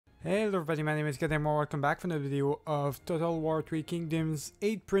Hello everybody, my name is Gatem. Welcome back for another video of Total War 3 Kingdoms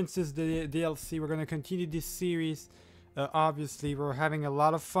 8 Princes DLC. We're gonna continue this series. Obviously, we're having a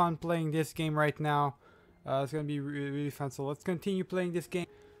lot of fun playing this game right now. It's gonna be really fun, so let's continue playing this game.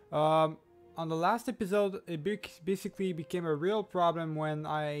 On the last episode, it basically became a real problem when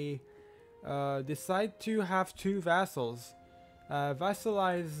I decided to have two vassals.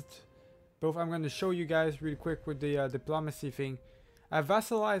 Vassalized both. I'm gonna show you guys really quick with the diplomacy thing. I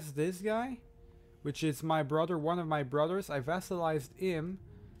vassalized this guy, which is my brother, one of my brothers. I vassalized him.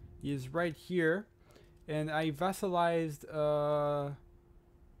 He is right here. And I vassalized a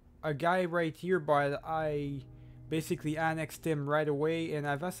guy right here, but I basically annexed him right away. And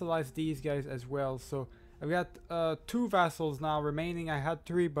I vassalized these guys as well. So I've got two vassals now remaining. I had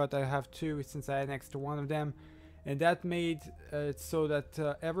three, but I have two since I annexed one of them. And that made it so that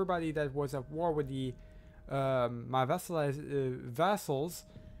everybody that was at war with the my vassals,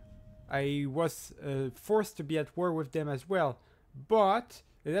 I was forced to be at war with them as well, but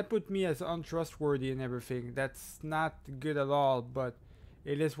that put me as untrustworthy and everything. That's not good at all, but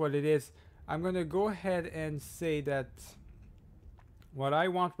it is what it is. I'm gonna go ahead and say that what I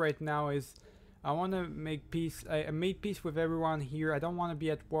want right now is I want to make peace. I made peace with everyone here. I don't want to be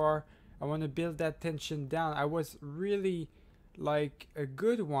at war. I want to build that tension down. I was really like a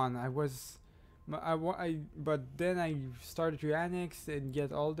good one. But then I started to annex and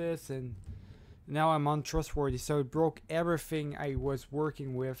get all this, and now I'm untrustworthy. So it broke everything I was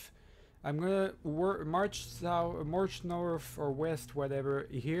working with. I'm gonna march south, march north or west, whatever,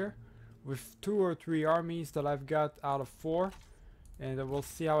 here, with 2 or 3 armies that I've got out of 4, and we'll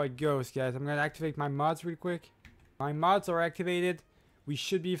see how it goes, guys. I'm gonna activate my mods real quick. My mods are activated. We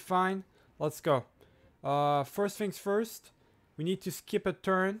should be fine. Let's go. First things first, we need to skip a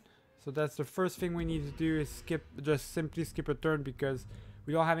turn. So that's the first thing we need to do, is just simply skip a turn, because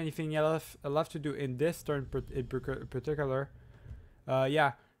we don't have anything else left to do in this turn in particular.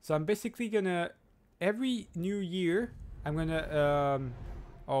 Yeah, so I'm basically gonna, every new year, I'm gonna,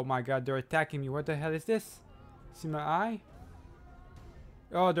 oh my god, they're attacking me. What the hell is this? See my eye?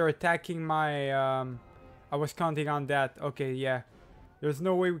 Oh, they're attacking my, I was counting on that. Okay, yeah. There's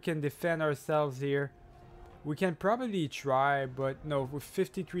no way we can defend ourselves here. We can probably try, but no, with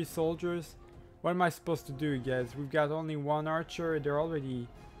 53 soldiers, what am I supposed to do, guys? We've got only one archer. They're already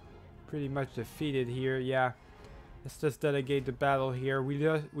pretty much defeated here. Yeah, let's just delegate the battle here. We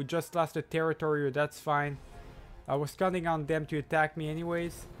just lost the territory, that's fine. I was counting on them to attack me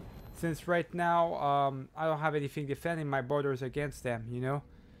anyways, since right now I don't have anything defending my borders against them, you know.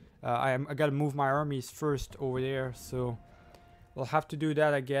 I gotta move my armies first over there, so we'll have to do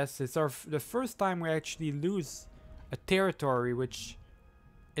that, I guess. It's the first time we actually lose a territory, which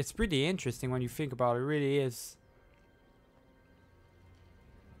it's pretty interesting when you think about it. It really is.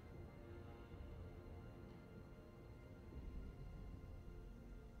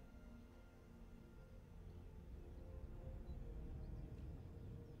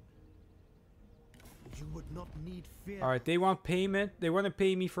 You would not need fear. All right, they want payment. They want to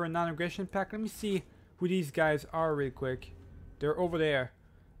pay me for a non-aggression pact. Let me see who these guys are real quick. They're over there.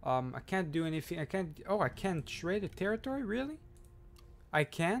 I can't do anything. I can't. Oh, I can't trade a territory? Really? I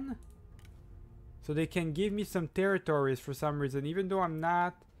can? So they can give me some territories for some reason, even though I'm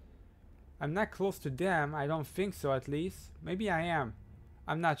not close to them. I don't think so, at least. Maybe I am.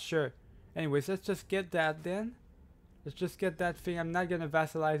 I'm not sure. Anyways, let's just get that then. Let's just get that thing. I'm not gonna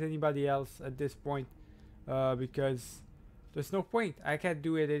vassalize anybody else at this point, because there's no point. I can't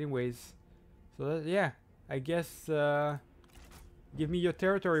do it anyways. So yeah, I guess. Give me your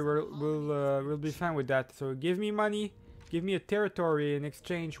territory. We'll be fine with that. So give me money, give me a territory in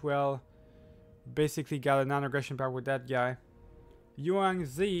exchange. Well, basically got a non-aggression pact with that guy. Yuan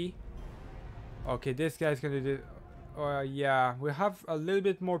Z. Okay, this guy's gonna do. Yeah, we have a little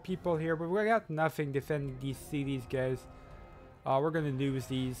bit more people here, but we got nothing defending these cities, guys. We're gonna lose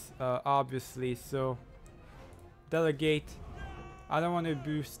these, obviously. So delegate. I don't want to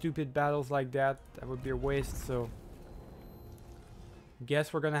do stupid battles like that. That would be a waste. So.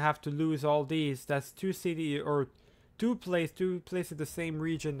 Guess we're gonna have to lose all these. That's two places the same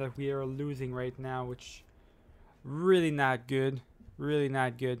region that we are losing right now, which really not good. Really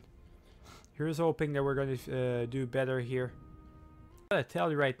not good. Here's hoping that we're gonna do better here. I gotta tell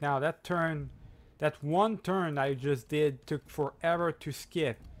you right now, that one turn I just did took forever to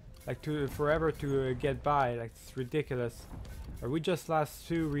skip, like forever to get by. Like, it's ridiculous. We just lost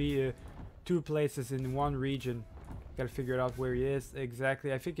two places in one region. Gotta figure out where he is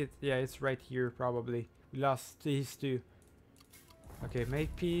exactly. I think it's right here probably. We lost these two. Okay,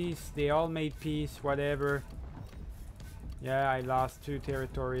 make peace. They all made peace, whatever. Yeah, I lost 2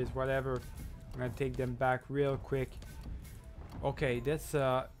 territories, whatever. I'm gonna take them back real quick. Okay, that's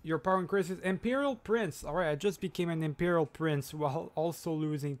your power increases. Imperial Prince. Alright, I just became an Imperial Prince while also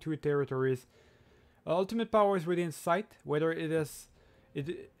losing 2 territories. Ultimate power is within sight, whether it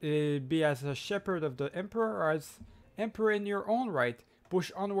be as a shepherd of the Emperor or as Emperor in your own right.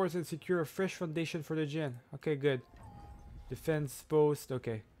 Push onwards and secure a fresh foundation for the Jin. Okay, good. Defense post,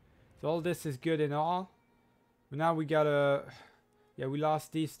 okay. So all this is good and all. But now we gotta... Yeah, we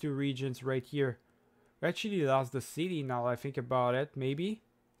lost these 2 regions right here. We actually lost the city now I think about it, maybe?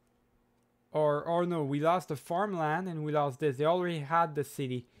 Or no, we lost the farmland and we lost this. They already had the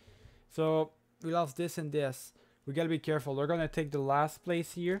city. So, we lost this and this. We gotta be careful. They're gonna take the last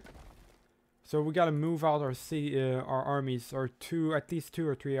place here. So we gotta move out our city, our armies, or at least 2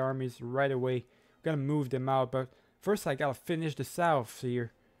 or 3 armies right away. We gotta move them out, but first I gotta finish the south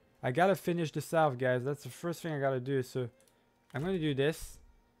here. I gotta finish the south, guys. That's the first thing I gotta do. So I'm gonna do this.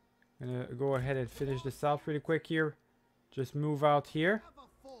 I'm gonna go ahead and finish the south really quick here. Just move out here.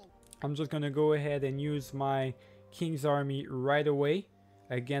 I'm just gonna go ahead and use my king's army right away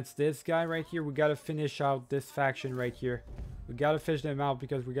against this guy right here. We gotta finish out this faction right here. We gotta fish them out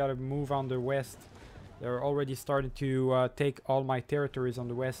because we gotta move on the west. They're already starting to take all my territories on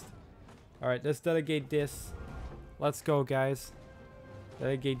the west. Alright, let's delegate this. Let's go, guys.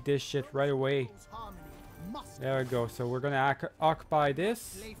 Delegate this shit right away. There we go. So we're gonna occupy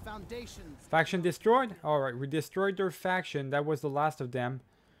this. Faction destroyed? Alright, we destroyed their faction. That was the last of them.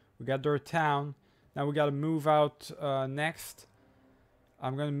 We got their town. Now we gotta move out next.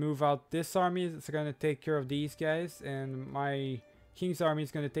 I'm gonna move out this army. It's gonna take care of these guys. And my king's army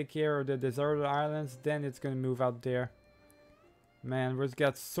is gonna take care of the deserted islands. Then it's gonna move out there. Man, we've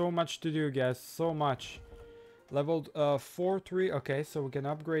got so much to do, guys. So much. Leveled 4-3. Okay, so we can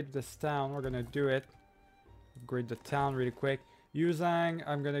upgrade this town. We're gonna do it. Upgrade the town really quick. Yuzhang,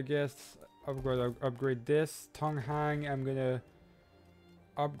 I'm gonna guess upgrade this. Tonghang, I'm gonna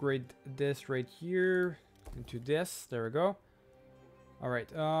upgrade this right here into this. There we go.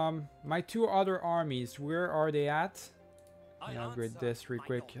 Alright, my 2 other armies, where are they at? I'm gonna upgrade this real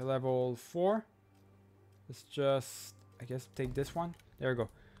quick. Level 4. Let's just, I guess, take this one. There we go.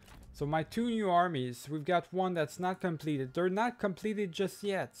 So my 2 new armies, we've got one that's not completed. They're not completed just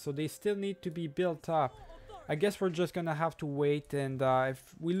yet, so they still need to be built up. I guess we're just gonna have to wait, and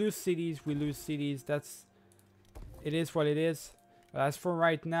if we lose cities, we lose cities. It is what it is. But as for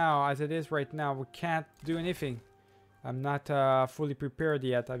right now, as it is right now, we can't do anything. I'm not fully prepared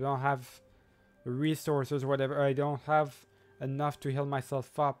yet. I don't have the resources or whatever. I don't have enough to heal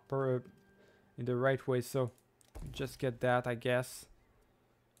myself up in the right way, so just get that, I guess.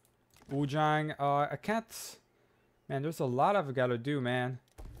 Wuzhang, I can't... Man, there's a lot I've got to do, man.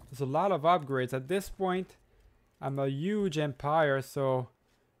 There's a lot of upgrades. At this point, I'm a huge empire, so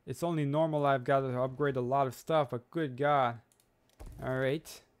it's only normal I've got to upgrade a lot of stuff, but good God.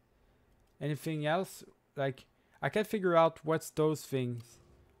 Alright. Anything else? Like, I can't figure out what's those things.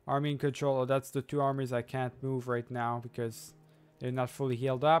 Army in control. Oh, that's the 2 armies I can't move right now because they're not fully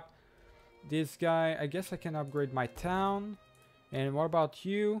healed up. This guy, I guess I can upgrade my town. And what about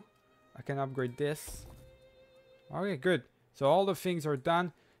you? I can upgrade this. Okay, good. So all the things are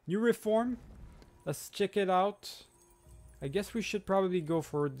done. New reform. Let's check it out. I guess we should probably go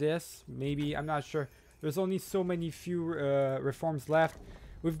for this. Maybe, I'm not sure. There's only so many few reforms left.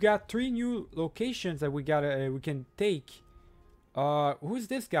 We've got 3 new locations that we can take. Who's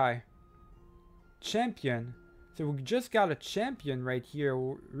this guy? Champion. So we just got a champion right here.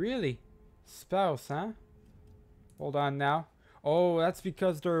 Really? Spouse, huh? Hold on now. Oh, that's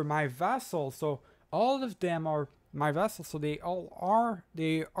because they're my vassals. So all of them are my vassals. So they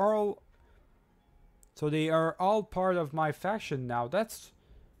are all part of my faction now. That's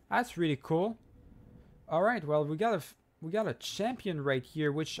really cool. All right. Well, we got a champion right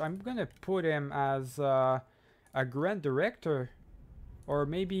here, which I'm gonna put him as a grand director, or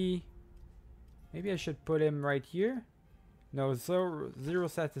maybe I should put him right here. No, zero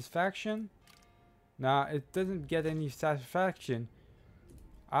satisfaction. Nah, it doesn't get any satisfaction.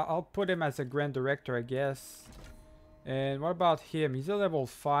 I'll put him as a grand director, I guess. And what about him? He's a level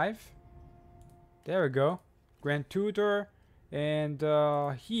 5. There we go. Grand tutor. And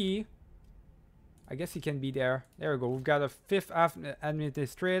I guess he can be there. There we go. We've got a 5th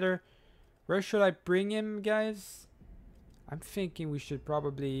administrator. Where should I bring him, guys? I'm thinking we should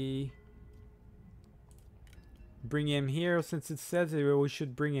probably bring him here, since it says we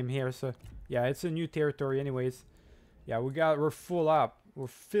should bring him here. So yeah, it's a new territory anyways. Yeah, we're full up. We're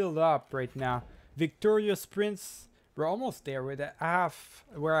filled up right now. Victorious Prince. We're almost there. We're at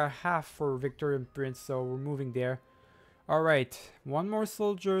half for Victorian Prince, so we're moving there. All right, one more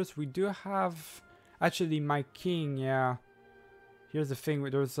soldiers. We do have actually my king. Yeah, here's the thing.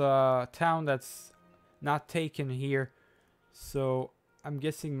 There's a town that's not taken here, so I'm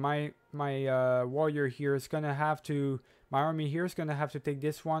guessing my warrior here is gonna have to. My army here is gonna have to take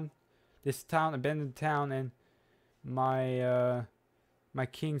this one, this town, abandoned town, and my my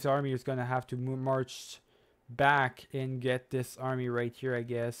king's army is gonna have to march back and get this army right here, I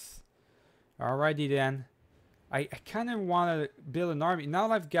guess. Alrighty then. I kind of want to build an army. Now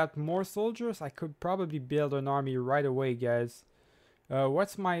that I've got more soldiers, I could probably build an army right away, guys.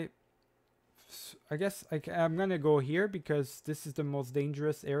 What's my... I guess I'm going to go here because this is the most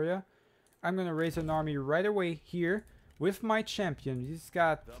dangerous area. I'm going to raise an army right away here with my champion. He's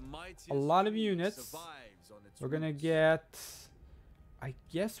got a lot of units. We're going to get... I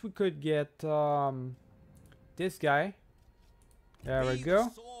guess we could get this guy. There we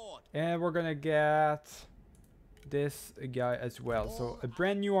go. And we're going to get... this guy as well. So a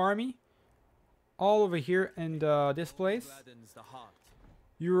brand new army all over here in this place.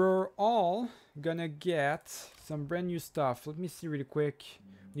 You're all gonna get some brand new stuff. Let me see really quick.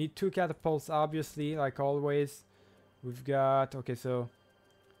 We need 2 catapults, obviously, like always. We've got... okay, so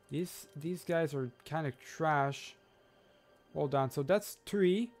these guys are kind of trash. Hold on. So that's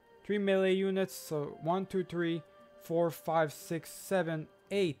 3 melee units. So 1 2 3 4 5 6 7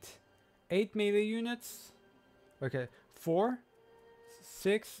 8 melee units. Okay, 4,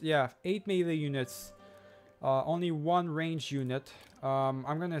 6, yeah, 8 melee units. Only 1 range unit.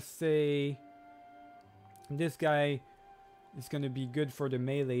 I'm gonna say this guy is gonna be good for the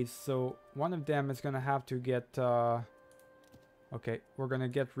melees. So one of them is gonna have to get. Okay, we're gonna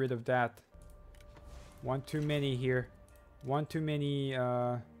get rid of that. One too many here. One too many.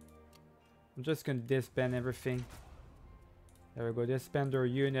 I'm just gonna disband everything. There we go. Disband our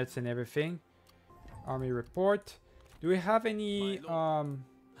units and everything. Army report. Do we have any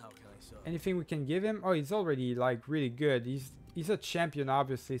anything we can give him? Oh, he's already like really good. He's a champion,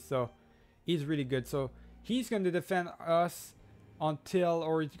 obviously, so he's really good. So he's going to defend us until,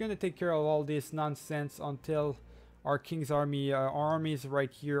 or he's going to take care of all this nonsense until our king's army, our armies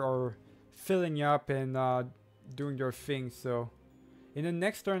right here are filling up and doing their thing. So in the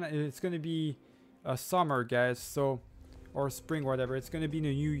next turn, it's going to be summer, guys. So or spring, whatever. It's going to be in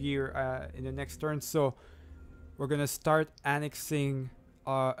the new year in the next turn. So we're going to start annexing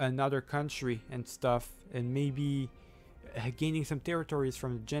another country and stuff. And maybe gaining some territories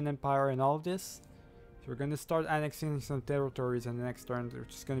from the Jin Empire and all of this. So we're going to start annexing some territories in the next turn.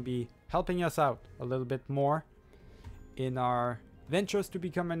 Which is going to be helping us out a little bit more in our ventures to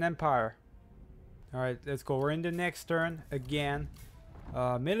become an empire. Alright, let's go. We're in the next turn again.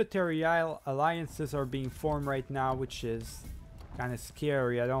 Military alliances are being formed right now, which is kind of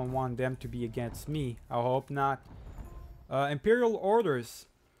scary. I don't want them to be against me. I hope not. Imperial orders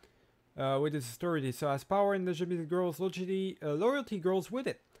with its authority. So as power and legitimate grows, loyalty grows with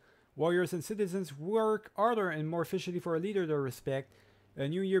it. Warriors and citizens work harder and more efficiently for a leader they respect. A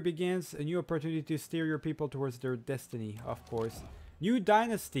new year begins, a new opportunity to steer your people towards their destiny, of course. New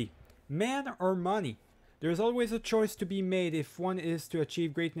dynasty. Man or money? There's always a choice to be made if one is to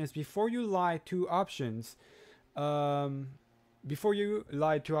achieve greatness. Before you lie, 2 options. Okay,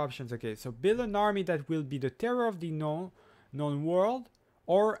 so build an army that will be the terror of the known world,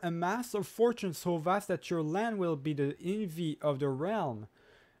 or amass a fortune so vast that your land will be the envy of the realm.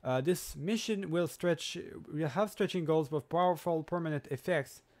 This mission will have stretching goals with powerful permanent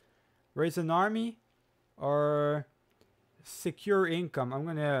effects. Raise an army or secure income. I'm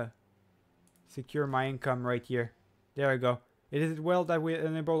gonna secure my income right here. There we go. It is well that we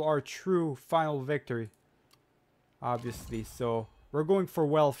enable our true final victory. Obviously, so we're going for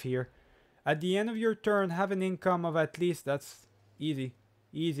wealth here. At the end of your turn, have an income of at least, that's easy.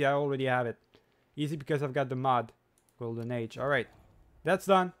 Easy, I already have it. Easy because I've got the mod. Golden Age. Alright. That's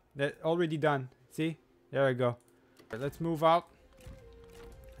done. That already done. See? There we go. Right, let's move out.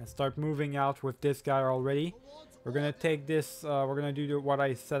 And start moving out with this guy already. We're gonna take this, we're gonna do what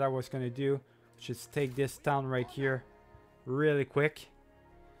I said I was gonna do. Which is take this town right here. Really quick.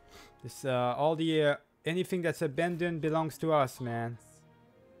 This, all the, anything that's abandoned belongs to us, man.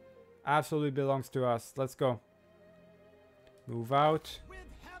 Absolutely belongs to us. Let's go. Move out.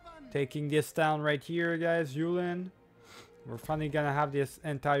 Taking this town right here, guys. Yulin. We're finally gonna have this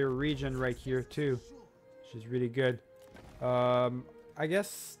entire region right here too, which is really good. I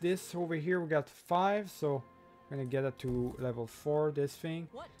guess this over here we got 5, so I'm gonna get it to level 4. This thing.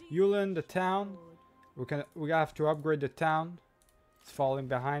 Yulin, the town. We have to upgrade the town. It's falling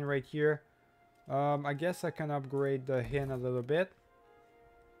behind right here. I guess I can upgrade the Hin a little bit.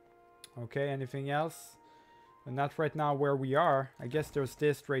 Okay, anything else? And not right now where we are. I guess there's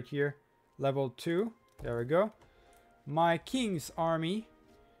this right here. Level 2. There we go. My king's army.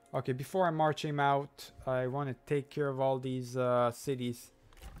 Okay, before I march him out, I want to take care of all these cities.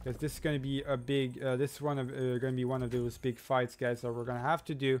 Because this is going to be a big... this is going to be one of those big fights, guys, that we're going to have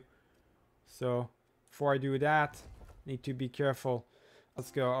to do. So, before I do that, need to be careful. Let's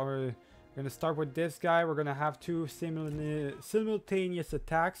go. We're going to start with this guy. We're going to have 2 simultaneous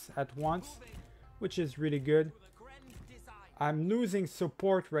attacks at once, which is really good. I'm losing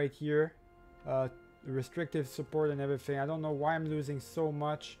support right here. Restrictive support and everything. I don't know why I'm losing so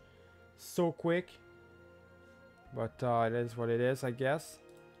much so quick. But it is what it is, I guess.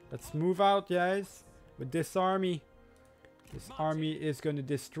 Let's move out, guys, with this army. This army is going to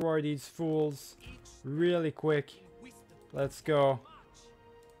destroy these fools really quick. Let's go.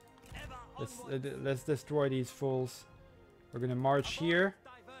 Let's destroy these fools. We're going to march here.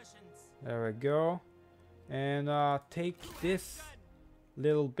 There we go. And take this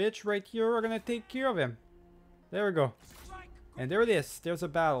little bitch right here. We're going to take care of him. There we go. And there it is. There's a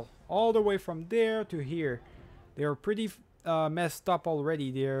battle. All the way from there to here. They're pretty messed up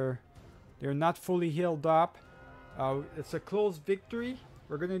already. They're not fully healed up. It's a close victory.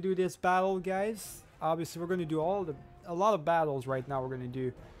 We're gonna do this battle, guys. Obviously, we're gonna do a lot of battles right now. We're gonna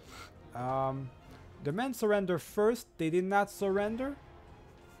do. The men surrender first. They did not surrender.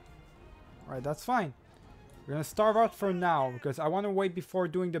 All right, that's fine. We're gonna starve out for now because I want to wait before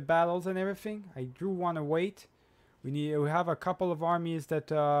doing the battles and everything. I do want to wait. We have a couple of armies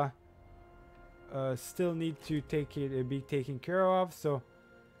that still need to be taken care of. So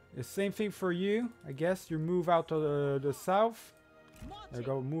the same thing for you, I guess. You move out to the south. There we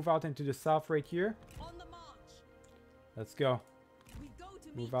go. Move out into the south right here. Let's go.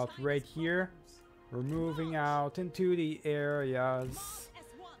 Move out right here. We're moving out into the areas.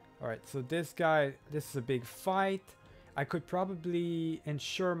 Alright, so this guy, this is a big fight. I could probably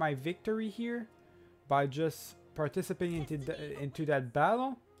ensure my victory here by just participating into that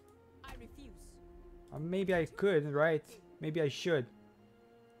battle. Maybe I could, right? Maybe I should.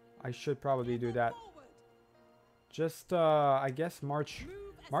 I should probably do that. Just, I guess, march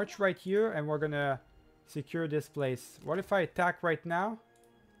right here, and we're gonna secure this place. What if I attack right now?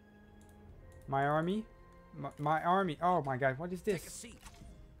 My army? My army. Oh my god, what is this?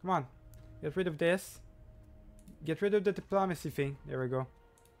 Come on. Get rid of this. Get rid of the diplomacy thing. There we go.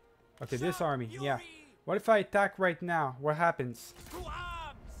 Okay, this army. Yeah. What if I attack right now? What happens?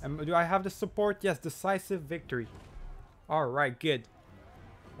 Do I have the support? Yes, decisive victory. Alright, good.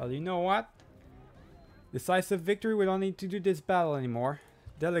 Well, you know what? Decisive victory. We don't need to do this battle anymore.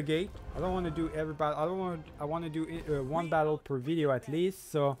 Delegate. I don't want to do every battle. I want to do one battle per video at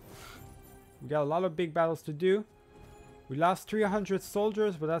least. So we got a lot of big battles to do. We lost 300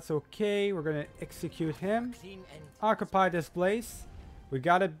 soldiers, but that's okay. We're gonna execute him. Occupy this place. We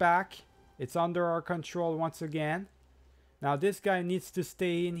got it back. It's under our control once again. Now this guy needs to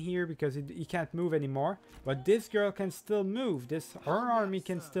stay in here because he can't move anymore. But this girl can still move. Her army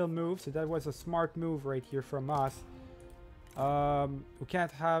can still move. So that was a smart move right here from us. We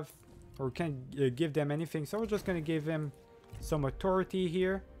can't have or can't give them anything. So we're just gonna give him some authority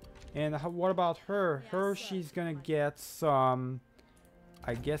here. And what about her? She's gonna get some,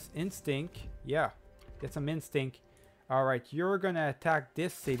 I guess, instinct. Yeah, get some instinct. Alright, you're gonna attack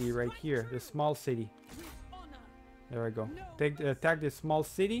this city right here. The small city. There we go. Attack this small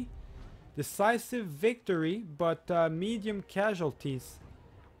city. Decisive victory, but medium casualties.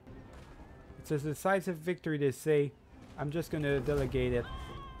 It says decisive victory, they say. I'm just gonna delegate it.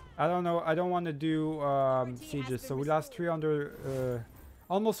 I don't know. I don't want to do sieges. So we lost 300...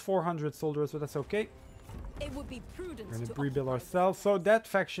 almost 400 soldiers, but that's okay. It would be prudent. We're gonna rebuild ourselves. So that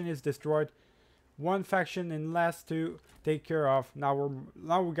faction is destroyed. One faction in less to take care of. Now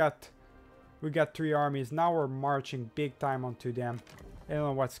we got 3 armies. Now we're marching big time onto them. I don't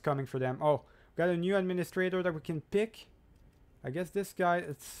know what's coming for them. Oh, we got a new administrator that we can pick. I guess this guy,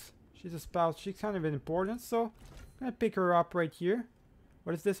 she's a spouse. She's kind of important, so I'm gonna pick her up right here.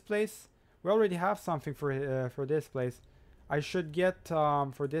 What is this place? We already have something for this place. I should get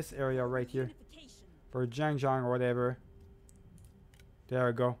for this area right here. For Zhangjiang or whatever. There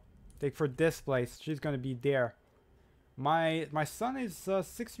we go. Take for this place. She's gonna be there. My son is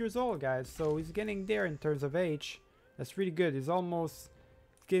 6 years old, guys. So he's getting there in terms of age. That's really good. He's almost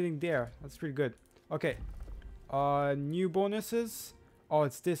getting there. That's pretty good. Okay. New bonuses. Oh,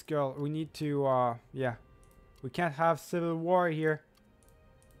 it's this girl. We need to, yeah. We can't have civil war here.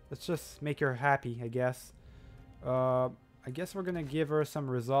 Let's just make her happy, I guess. I guess we're gonna give her some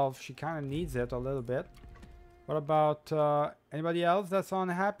resolve. She kind of needs it a little bit. What about anybody else that's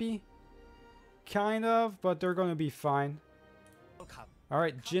unhappy? kind of, but they're gonna be fine.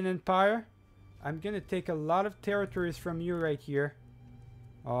 Alright, Jin Empire. I'm gonna take a lot of territories from you right here.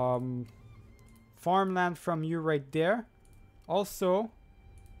 Farmland from you right there. Also,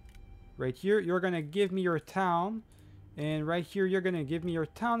 right here, you're gonna give me your town. And right here, you're gonna give me your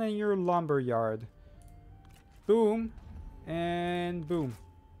town and your lumber yard. Boom. And boom.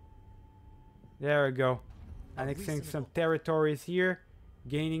 There we go. Annexing some territories here.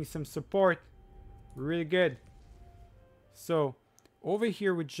 Gaining some support. Really good. So, over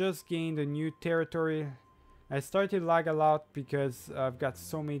here we just gained a new territory. I started to lag a lot because I've got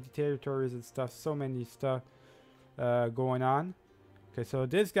so many territories and stuff. So many stuff going on. Okay, so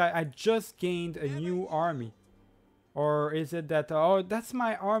this guy, I just gained a new army. Or is it that... oh, that's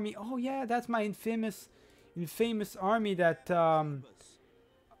my army. Oh yeah, that's my infamous army that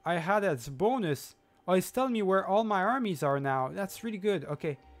I had as bonus. Oh, it's telling me where all my armies are now. That's really good.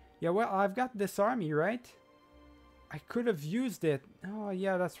 Okay. Yeah, well, I've got this army, right? I could have used it. Oh,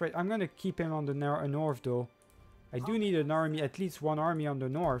 yeah, that's right. I'm going to keep him on the north, though. I do need an army, at least one army on the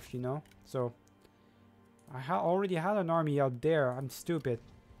north, you know? So, I already had an army out there. I'm stupid.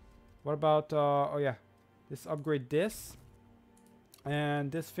 What about, oh, yeah. Let's upgrade this.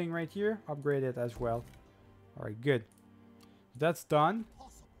 And this thing right here, upgrade it as well. Alright, good. That's done.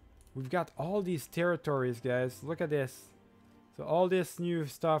 We've got all these territories, guys. Look at this. So all this new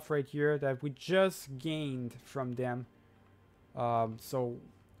stuff right here that we just gained from them. So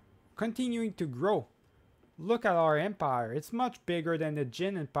continuing to grow. Look at our empire. It's much bigger than the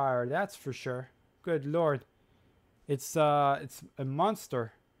Jin Empire, that's for sure. Good lord. It's a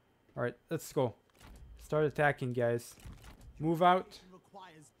monster. Alright, let's go. Start attacking, guys. Move out.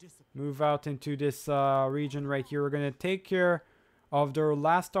 Move out into this region right here. We're gonna take care of their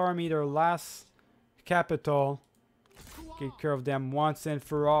last army, their last capital. Take care of them once and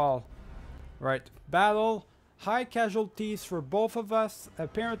for all. Right, battle. High casualties for both of us.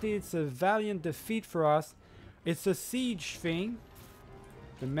 Apparently it's a valiant defeat for us. It's a siege thing.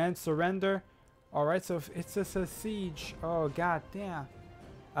 The men surrender. Alright, so if it's just a siege. Oh, god damn.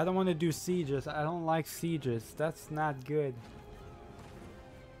 I don't want to do sieges. I don't like sieges. That's not good.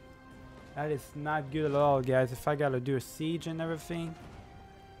 That is not good at all, guys. If I gotta do a siege and everything.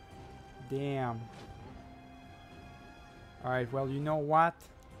 Damn. Alright, well, you know what?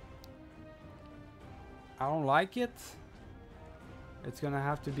 I don't like it. It's gonna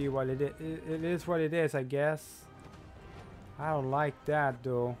have to be what it is. It is what it is, I guess. I don't like that,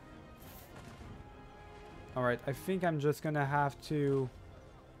 though. Alright, I think I'm just gonna have to...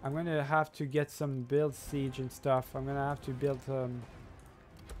 I'm gonna have to get some build siege and stuff. I'm gonna have to build...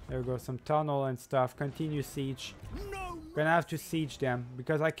 there we go, some tunnel and stuff. Continue siege. Gonna have to siege them.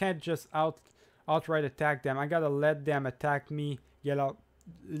 Because I can't just outright attack them. I gotta let them attack me.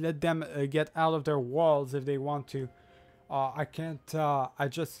 Let them get out of their walls if they want to. I can't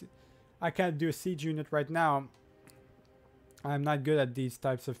do a siege unit right now. I'm not good at these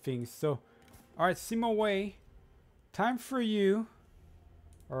types of things. So, alright, Simoe, time for you,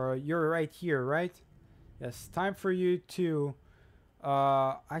 or you're right here, right? Yes, time for you to,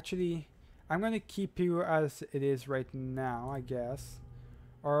 actually, I'm gonna keep you as it is right now, I guess.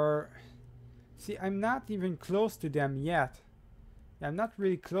 Or, see, I'm not even close to them yet. I'm not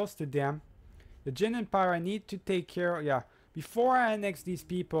really close to them. The Jin Empire, I need to take care of, yeah. Before I annex these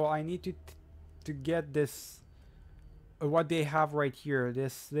people, I need to get this, what they have right here.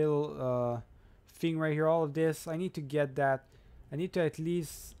 This little thing right here, all of this. I need to get that. I need to at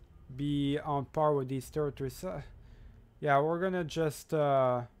least be on par with these territories. Yeah, we're gonna just,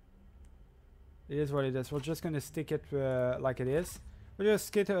 it is what it is. We're just gonna stick it like it is. We'll just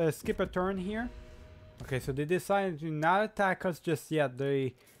skip a turn here. Okay, so they decided to not attack us just yet.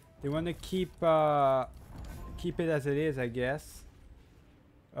 They want to keep it as it is, I guess.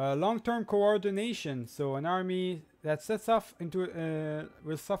 Long-term coordination. So an army that sets off into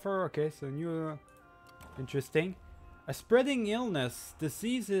will suffer. Okay, so new, interesting. A spreading illness.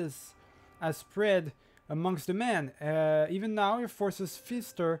 Diseases has spread amongst the men. Even now, your forces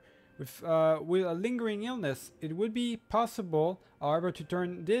fester with a lingering illness. It would be possible, however, to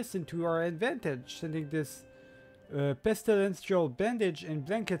turn this into our advantage, sending this pestilential bandage and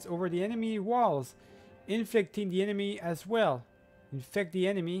blankets over the enemy walls, infecting the enemy as well. Infect the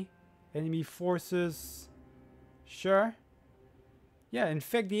enemy forces. Sure. Yeah,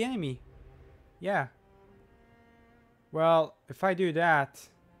 infect the enemy. Yeah. Well, if I do that,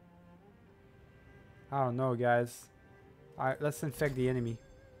 I don't know, guys. Let's infect the enemy.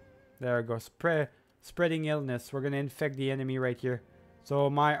 There we go. Spreading illness. We're gonna infect the enemy right here. So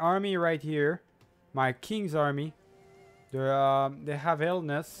my army right here, my king's army, They have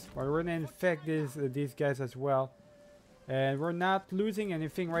illness, but we're gonna infect these guys as well. And we're not losing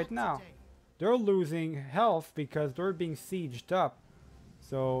anything right now. They're losing health because they're being sieged up.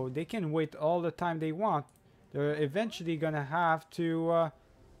 So they can wait all the time they want. They're eventually gonna have to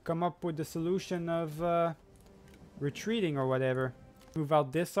come up with the solution of retreating or whatever. Move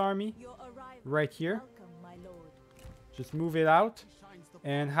out this army right here. Just move it out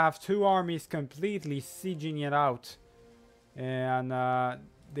and have two armies completely sieging it out. And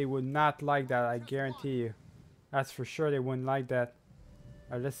they would not like that, I guarantee you. That's for sure, they wouldn't like that.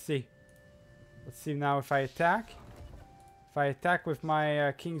 Alright, let's see. Let's see now if I attack. If I attack with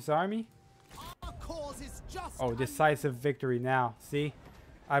my king's army. Oh, decisive victory now. See?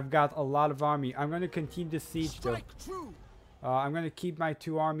 I've got a lot of army. I'm going to continue the siege though. I'm going to keep my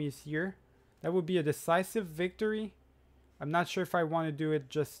two armies here. That would be a decisive victory. I'm not sure if I want to do it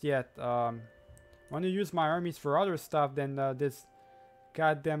just yet. I want to use my armies for other stuff than this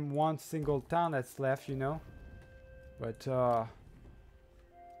goddamn one single town that's left, you know. But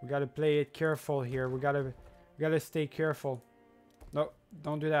we gotta play it careful here. We gotta stay careful. No,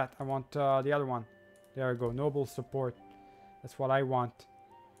 don't do that. I want the other one. There we go. Noble support. That's what I want.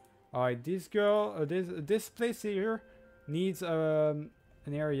 Alright, this this place here needs an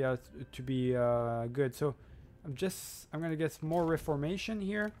area to be good. So I'm gonna get some more reformation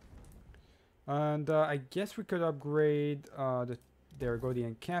here. And I guess we could upgrade there we go, the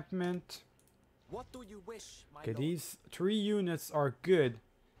encampment. What do you wish, my Okay, lord? these 3 units are good.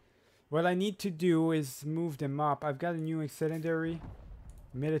 What I need to do is move them up. I've got a new auxiliary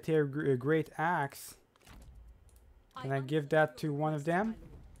military great axe. Can I give that to one of them?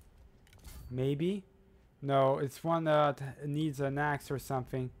 Maybe. No, it's one that needs an axe or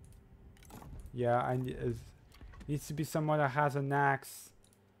something. Yeah, needs to be someone that has an axe.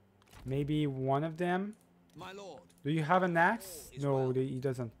 Maybe one of them. My lord. Do you have an axe? No, he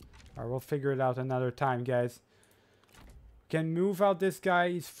doesn't. Alright, we'll figure it out another time, guys. Can move out this guy.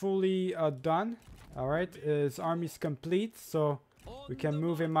 He's fully done. Alright, his army's complete, so we can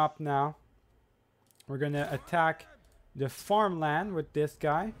move him up now. We're gonna attack the farmland with this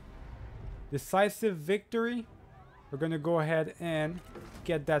guy. Decisive victory. We're gonna go ahead and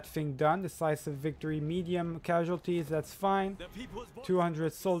get that thing done. Decisive victory, medium casualties, that's fine.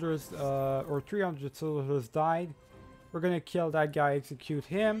 200 soldiers or 300 soldiers died. We're gonna kill that guy, execute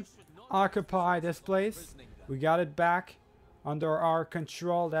him, occupy this place. We got it back under our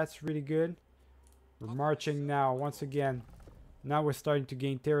control. That's really good. We're marching now once again. Now we're starting to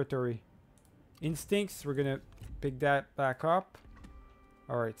gain territory. Instincts, we're gonna pick that back up.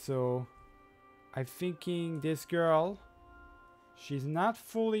 Alright, so I'm thinking this girl, she's not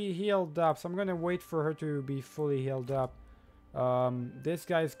fully healed up, so I'm gonna wait for her to be fully healed up. This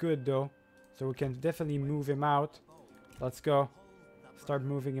guy's good though, so we can definitely move him out. Let's go. Start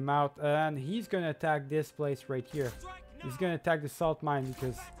moving him out, and he's gonna attack this place right here. He's gonna attack the salt mine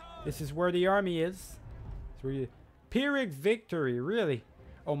because this is where the army is. It's really Pyrrhic victory, really.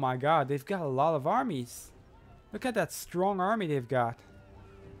 Oh my god, they've got a lot of armies. Look at that strong army they've got.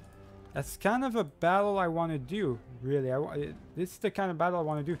 That's kind of a battle I want to do, really. This is the kind of battle I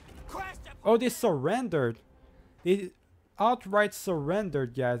want to do. Oh, they surrendered. They outright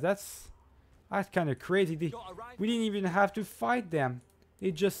surrendered, guys. That's kind of crazy. We didn't even have to fight them.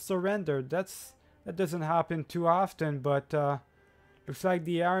 They just surrendered. That doesn't happen too often, but looks like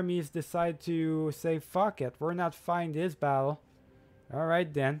the armies decide to say, fuck it. We're not fighting this battle.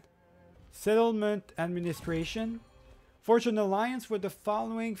 Alright then. Settlement administration. Forge an alliance with the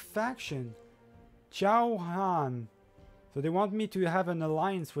following faction. Chao Han. So they want me to have an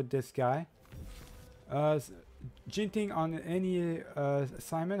alliance with this guy. Jinting on any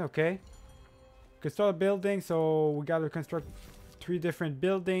assignment, okay. Construct a building, so we gotta construct 3 different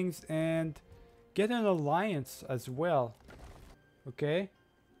buildings and get an alliance as well. Okay.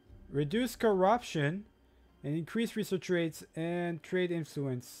 Reduce corruption and increase research rates and trade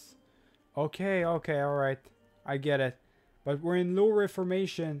influence. Okay, alright. I get it. But we're in low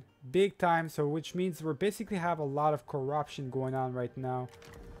reformation, big time, so which means we basically have a lot of corruption going on right now.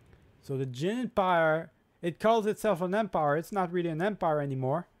 So the Jin Empire, it calls itself an empire. It's not really an empire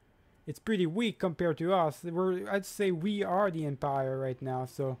anymore. It's pretty weak compared to us. I'd say we are the empire right now,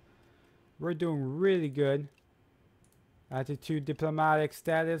 so we're doing really good. Attitude, diplomatic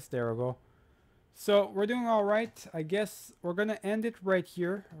status, there we go. So we're doing all right. I guess we're gonna end it right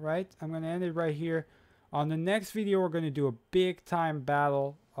here, right? I'm gonna end it right here. On the next video, we're gonna do a big time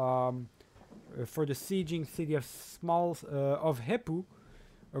battle for the sieging city of Hippu.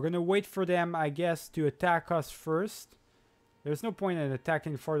 We're gonna wait for them, I guess, to attack us first. There's no point in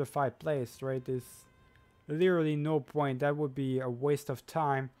attacking fortified place, right? There's literally no point. That would be a waste of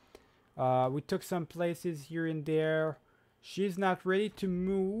time. We took some places here and there. She's not ready to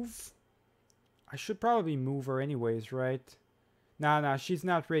move. I should probably move her anyways, right? Nah, she's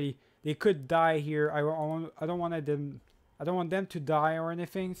not ready. They could die here. I don't want them to die or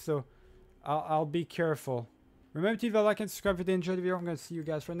anything, so I'll be careful. Remember to leave a like and subscribe if you enjoyed the video. I'm gonna see you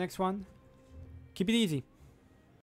guys for the next one. Keep it easy.